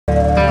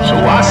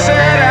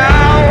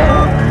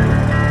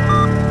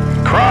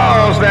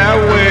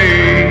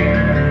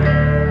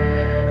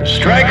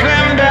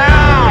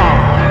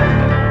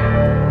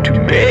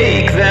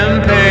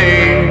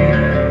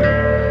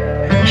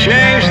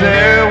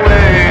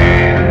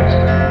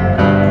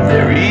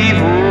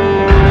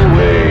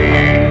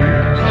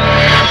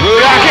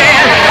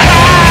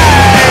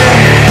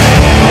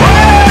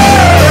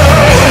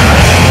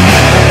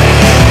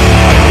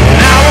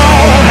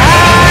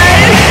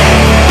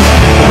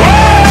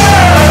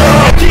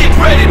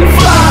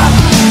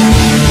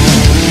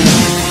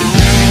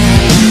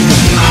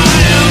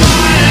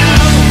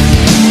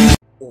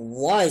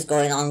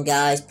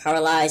guys,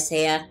 Paralysed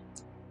here,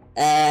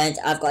 and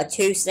I've got a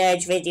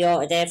two-stage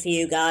video today for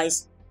you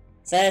guys.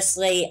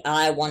 Firstly,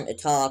 I want to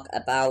talk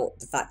about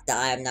the fact that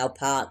I am now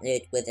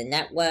partnered with a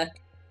network,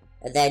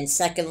 and then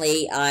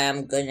secondly, I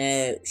am going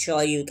to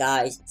show you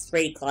guys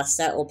 3 class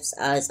setups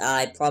as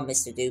I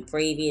promised to do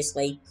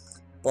previously,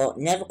 but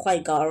never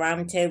quite got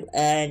around to,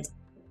 and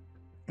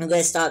I'm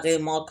going to start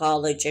doing more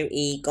Call of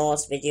Duty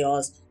Ghost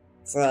videos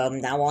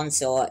from now on,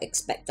 so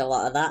expect a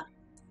lot of that.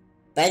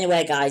 But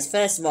anyway guys,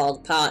 first of all,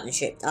 the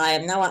partnership. I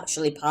am now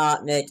actually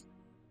partnered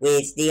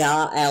with the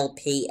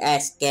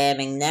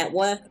RlpsGaming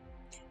network,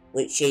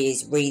 which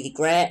is really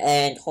great,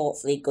 and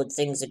hopefully good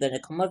things are going to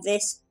come of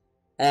this.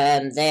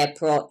 They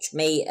approached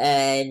me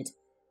and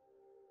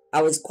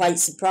I was quite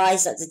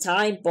surprised at the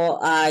time, but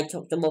I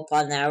took them up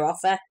on their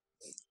offer,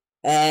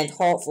 and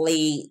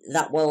hopefully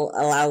that will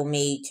allow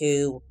me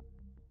to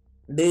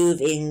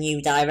move in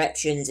new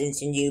directions,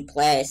 into new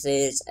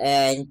places,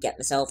 and get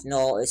myself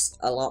noticed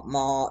a lot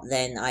more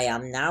than I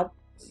am now.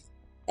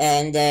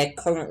 And they're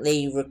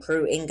currently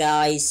recruiting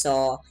guys,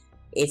 so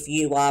if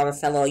you are a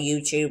fellow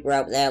YouTuber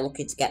out there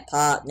looking to get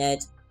partnered,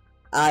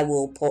 I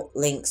will put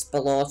links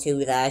below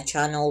to their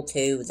channel,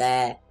 to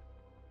their,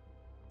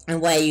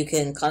 and where you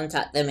can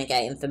contact them and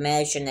get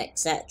information,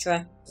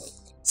 etc.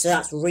 So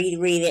that's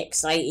really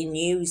exciting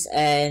news,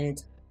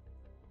 and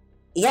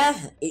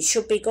yeah, it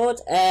should be good,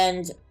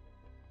 and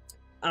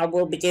I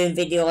will be doing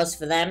videos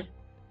for them,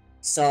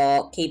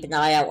 so keep an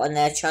eye out on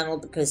their channel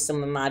because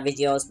some of my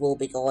videos will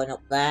be going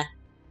up there.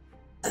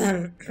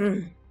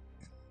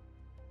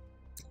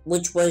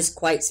 Which was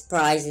quite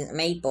surprising to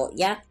me, but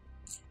yeah.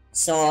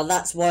 So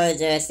that's one of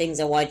the things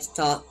I wanted to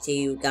talk to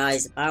you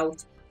guys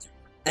about.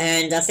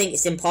 And I think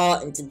it's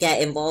important to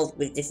get involved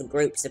with different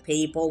groups of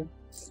people.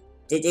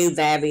 They do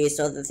various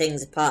other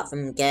things apart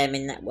from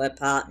gaming network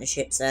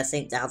partnerships. I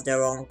think they have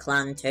their own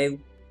clan too.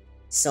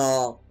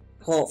 So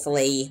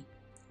hopefully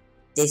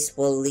this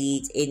will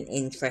lead in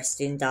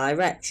interesting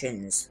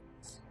directions.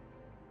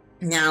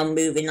 Now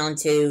moving on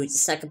to the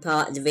second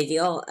part of the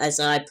video, as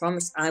I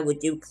promised I would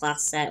do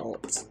class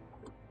setups.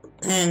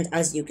 And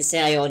as you can see,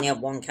 I only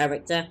have one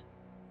character.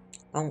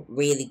 I don't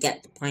really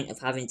get the point of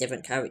having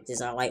different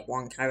characters, I like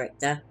one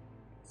character.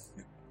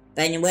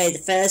 But anyway, the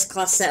first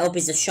class setup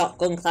is a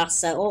shotgun class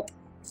setup.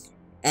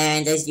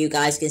 And as you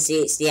guys can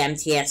see, it's the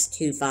MTS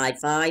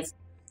 255.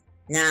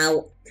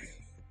 Now,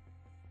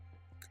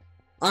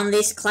 on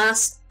this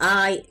class,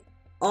 I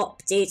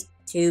opted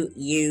to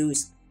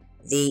use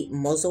the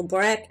muzzle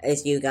brake,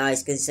 as you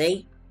guys can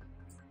see,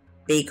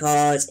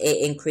 because it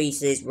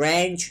increases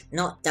range,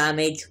 not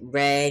damage,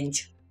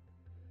 range.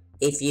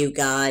 If you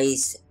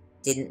guys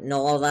didn't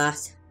know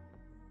that,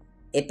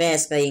 it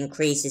basically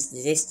increases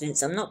the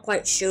distance. I'm not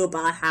quite sure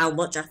by how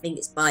much, I think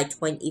it's by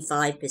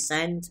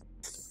 25%.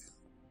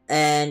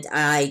 And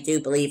I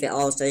do believe it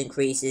also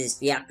increases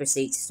the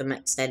accuracy to some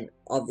extent,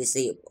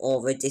 obviously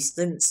over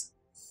distance.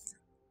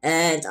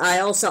 And I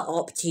also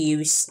opt to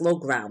use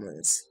slug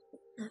rounds.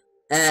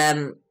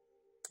 Now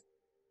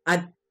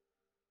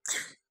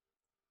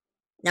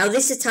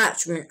this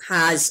attachment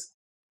has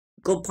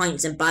good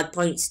points and bad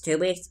points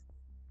to it.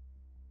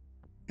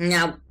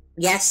 Now,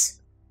 yes,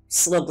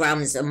 slug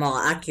rounds are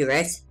more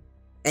accurate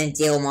and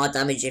deal more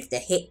damage if they're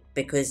hit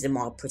because they're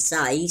more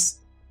precise.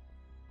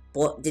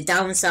 But the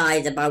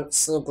downside about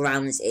slug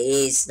rounds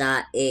is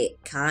that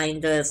it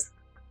kind of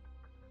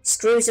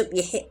screws up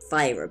your hip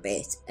fire a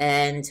bit,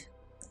 and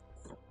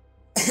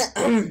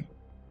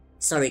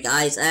sorry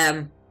guys,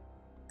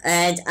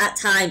 and at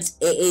times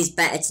it is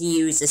better to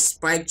use a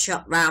spread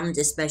shot round,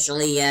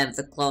 especially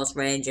for close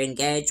range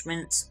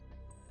engagements.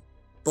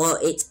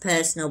 But it's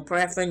personal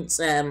preference.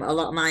 A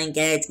lot of my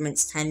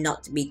engagements tend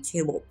not to be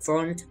too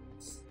upfront,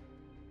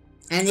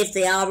 and if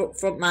they are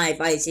upfront, my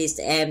advice is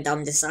to aim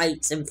down the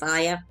sights and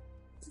fire.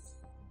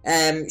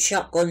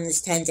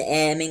 Shotguns tend to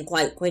aim in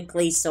quite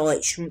quickly, so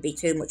it shouldn't be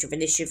too much of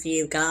an issue for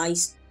you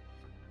guys.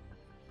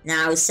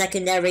 Now,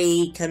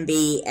 secondary can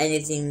be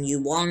anything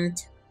you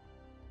want.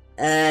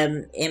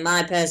 In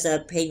my personal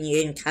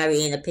opinion,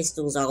 carrying a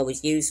pistol is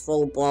always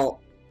useful, but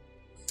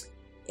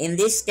in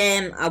this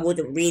game, I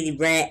wouldn't really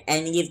rate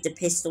any of the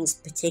pistols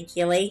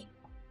particularly.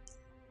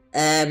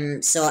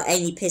 So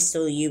any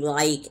pistol you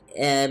like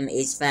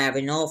is fair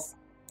enough.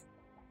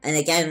 And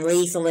again,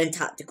 lethal and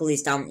tactical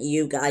is down to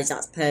you guys,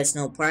 that's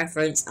personal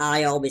preference.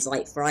 I always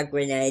like frag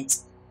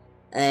grenades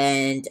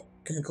and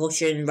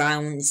concussion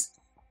rounds.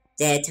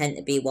 They tend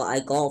to be what I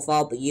go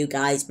for, but you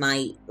guys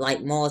might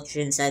like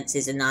motion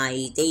sensors and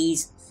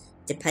IEDs,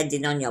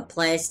 depending on your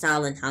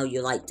playstyle and how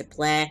you like to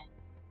play.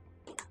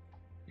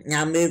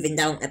 Now moving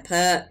down to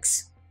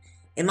perks.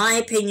 In my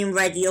opinion,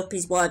 Ready Up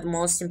is one of the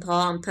most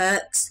important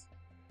perks.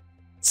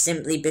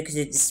 Simply because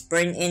of the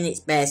sprinting, it's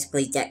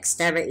basically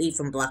dexterity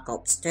from Black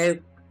Ops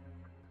 2.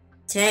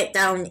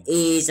 Takedown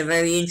is a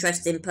very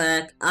interesting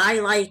perk. I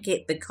like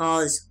it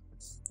because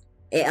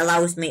it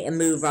allows me to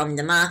move around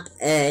the map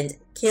and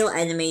kill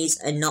enemies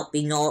and not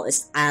be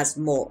noticed as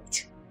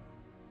much.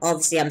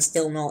 Obviously, I'm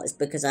still noticed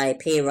because I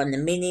appear on the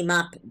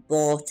mini-map,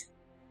 but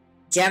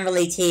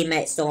generally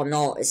teammates don't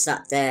notice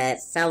that their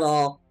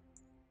fellow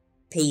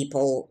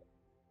people,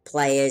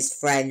 players,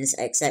 friends,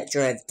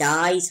 etc. have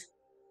died.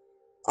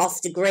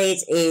 Off the grid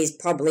is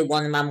probably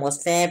one of my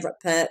most favourite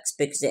perks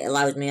because it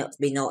allows me not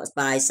to be noticed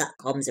by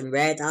satcoms and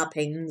radar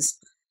pings.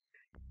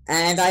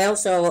 And I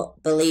also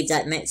believe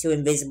that it makes you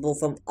invisible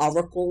from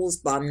oracles,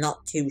 but I'm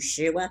not too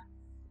sure.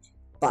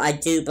 But I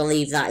do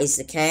believe that is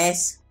the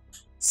case.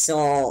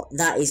 So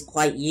that is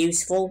quite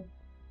useful.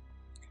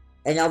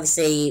 And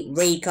obviously,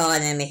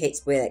 recon enemy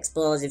hits with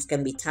explosives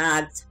can be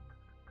tagged,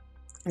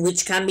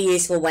 which can be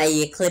useful where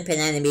you clip an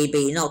enemy but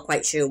you're not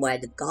quite sure where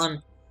they've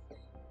gone.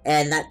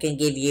 And that can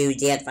give you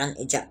the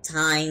advantage at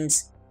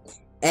times.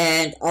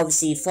 And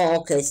obviously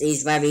focus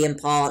is very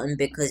important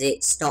because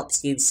it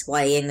stops you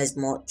swaying as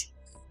much.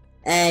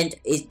 And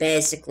is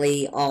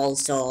basically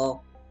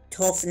also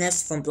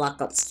toughness from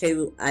Black Ops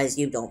 2, as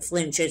you don't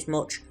flinch as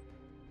much.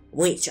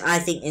 Which I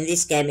think in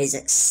this game is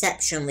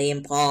exceptionally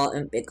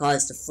important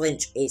because the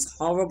flinch is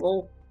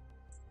horrible.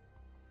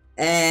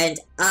 And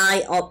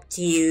I opt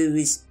to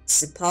use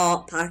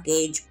support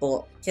package,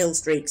 but kill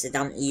streaks are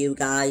down to you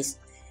guys.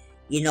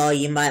 You know,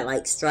 you might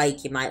like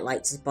strike, you might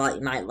like support,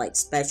 you might like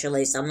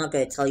specialist. I'm not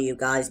going to tell you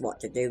guys what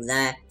to do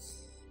there,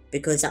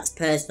 because that's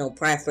personal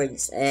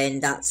preference,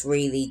 and that's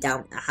really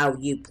down to how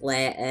you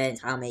play and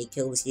how many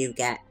kills you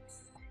get,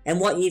 and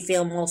what you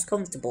feel most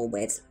comfortable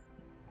with.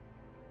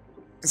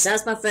 So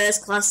that's my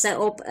first class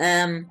setup.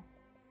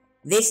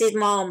 This is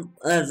more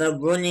of a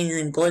running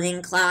and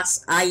gunning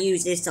class. I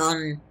use this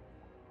on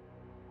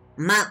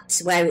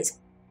maps where it's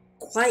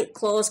quite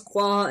close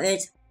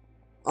quartered,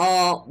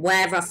 or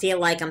wherever I feel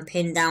like I'm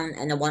pinned down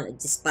and I want to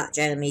dispatch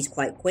enemies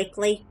quite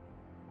quickly.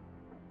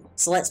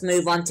 So let's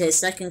move on to the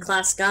second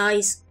class,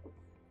 guys.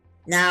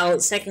 Now,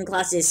 second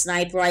class is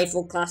sniper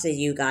rifle class, as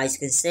you guys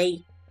can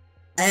see.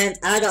 And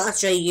I don't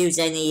actually use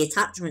any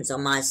attachments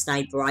on my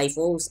sniper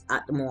rifles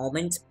at the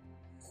moment.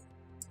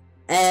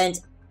 And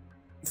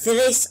for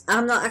this,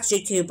 I'm not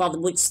actually too bothered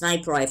which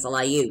sniper rifle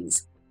I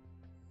use.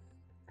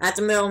 At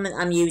the moment,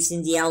 I'm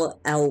using the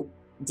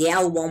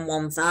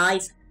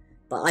L115.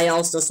 But I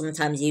also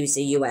sometimes use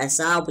the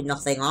USR with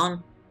nothing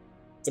on.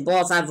 They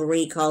both have a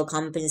recoil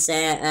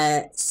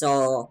compensator,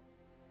 so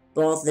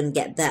both of them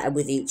get better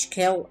with each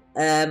kill.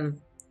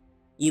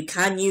 You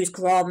can use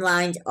chrome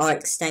lined or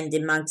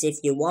extended mags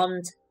if you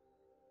want.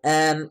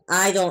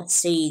 I don't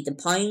see the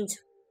point.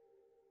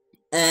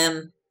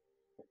 I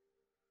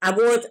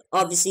would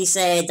obviously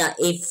say that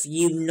if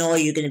you know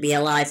you're going to be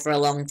alive for a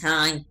long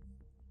time,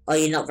 or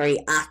you're not very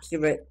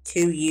accurate,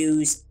 to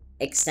use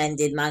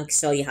extended mags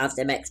so you have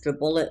them extra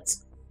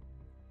bullets.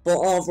 But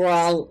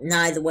overall,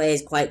 neither way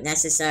is quite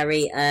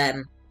necessary.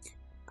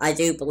 I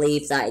do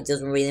believe that it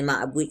doesn't really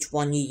matter which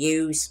one you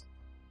use.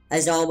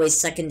 As always,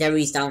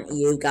 secondaries down to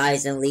you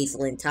guys, and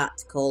lethal and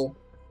tactical.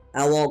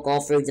 I won't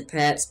go through the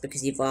perks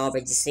because you've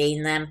already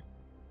seen them.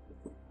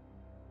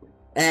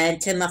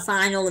 And to my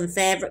final and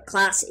favourite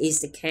class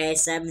is the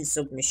K7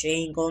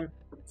 submachine gun.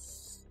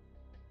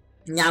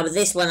 Now with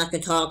this one I can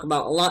talk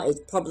about a lot.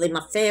 It's probably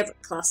my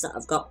favourite class that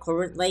I've got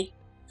currently,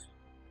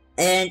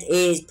 and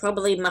is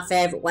probably my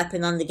favourite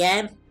weapon on the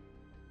game.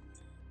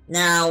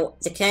 Now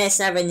the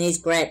K7 is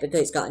great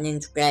because it's got an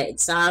integrated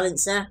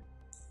silencer.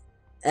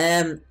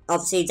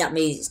 Obviously that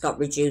means it's got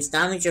reduced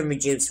damage and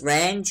reduced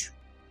range,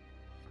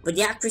 but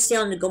the accuracy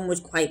on the gun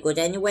was quite good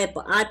anyway.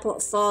 But I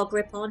put a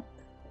foregrip on,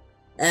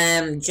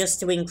 just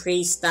to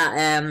increase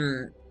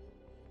that,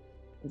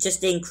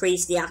 just to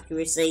increase the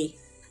accuracy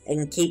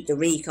and keep the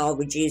recoil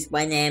reduced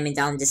when aiming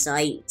down the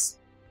sights.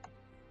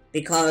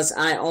 Because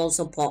I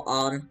also put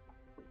on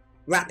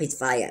rapid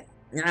fire.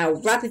 Now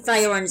rapid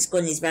fire on this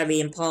gun is very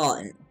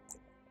important.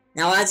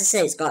 Now as I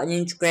said, it's got an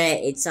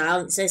integrated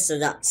silencer, so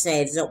that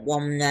saves up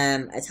one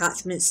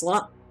attachment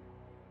slot.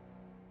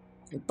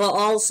 But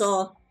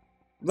also,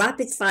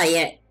 rapid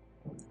fire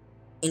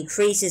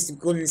increases the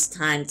gun's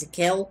time to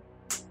kill.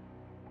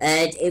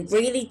 And it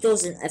really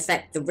doesn't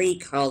affect the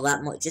recoil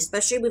that much,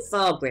 especially with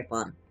foregrip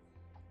on.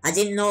 I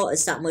didn't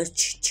notice that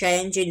much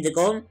change in the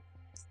gun.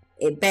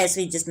 It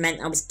basically just meant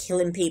I was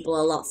killing people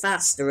a lot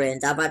faster,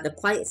 and I've had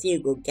quite a few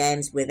good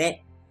games with it.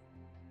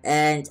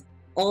 And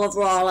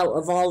overall, out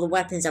of all the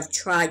weapons I've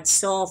tried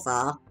so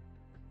far,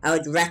 I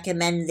would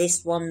recommend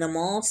this one the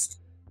most.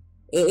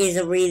 It is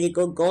a really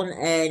good gun,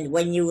 and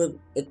when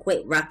you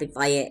equip rapid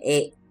fire,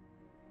 it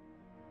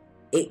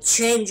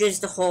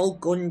changes the whole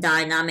gun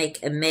dynamic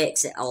and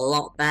makes it a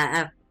lot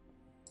better.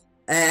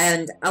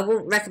 And I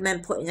wouldn't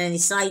recommend putting any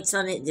sights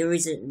on it. There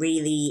isn't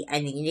really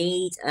any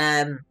need.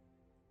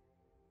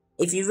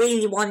 If you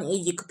really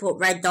wanted, you could put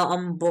red dot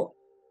on, but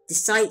the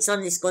sights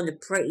on this gun are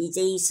pretty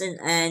decent,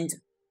 and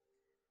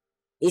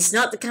it's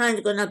not the kind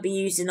of gun I'd be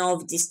using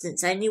over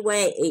distance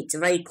anyway. It's a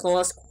very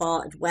close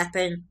quartered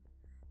weapon,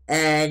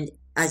 and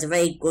has a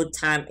very good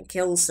time to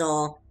kill,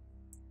 so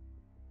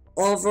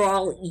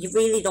overall, you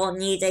really don't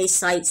need any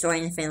sights or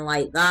anything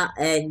like that,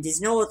 and there's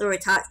no other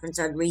attachments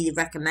I'd really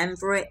recommend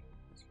for it.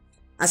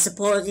 I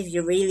suppose if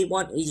you really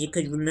wanted, you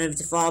could remove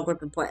the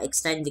foregrip and put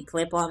extended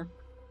clip on,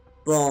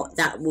 but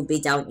that would be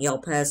down to your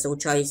personal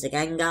choice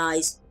again,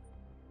 guys.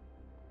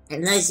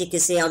 And as you can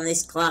see on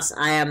this class,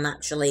 I am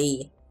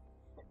actually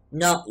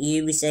not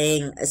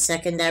using a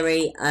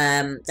secondary.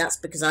 That's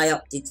because I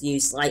opted to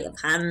use sleight of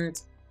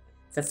hand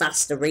for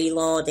faster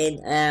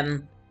reloading.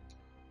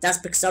 That's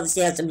because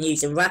obviously as I'm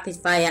using rapid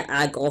fire,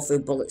 I go through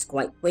bullets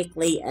quite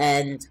quickly,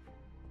 and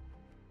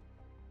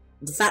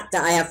the fact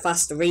that I have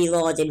faster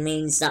reloading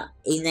means that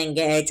in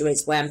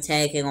engagements where I'm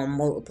taking on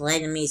multiple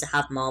enemies, I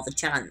have more of a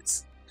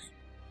chance.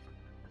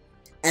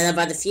 And I've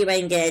had a few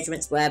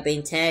engagements where I've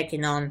been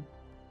taking on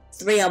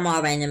 3 or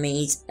more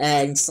enemies,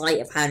 and sleight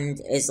of hand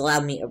has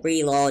allowed me to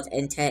reload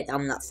and take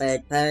down that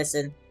third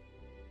person.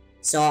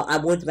 So I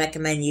would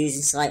recommend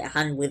using sleight of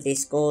hand with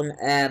this gun.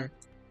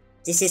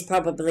 This is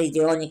probably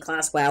the only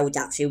class where I would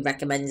actually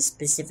recommend a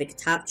specific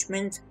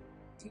attachment.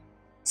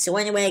 So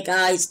anyway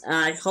guys,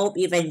 I hope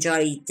you've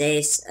enjoyed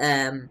this.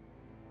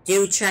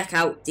 Do check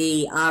out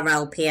the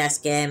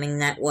RlpsGaming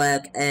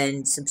network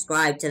and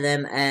subscribe to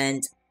them,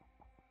 and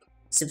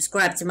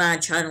subscribe to my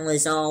channel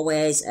as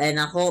always, and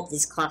I hope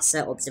these class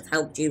setups have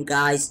helped you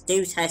guys.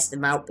 Do test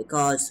them out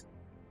because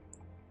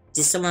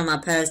they're some of my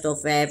personal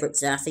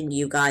favourites, and I think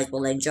you guys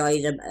will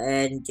enjoy them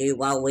and do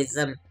well with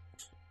them.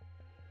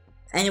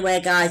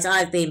 Anyway guys,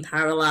 I've been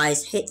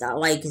Paralysed. Hit that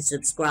like and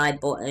subscribe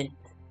button,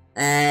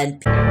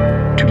 and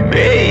to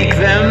make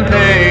them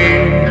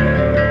pay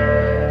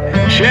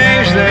and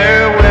change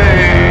their ways.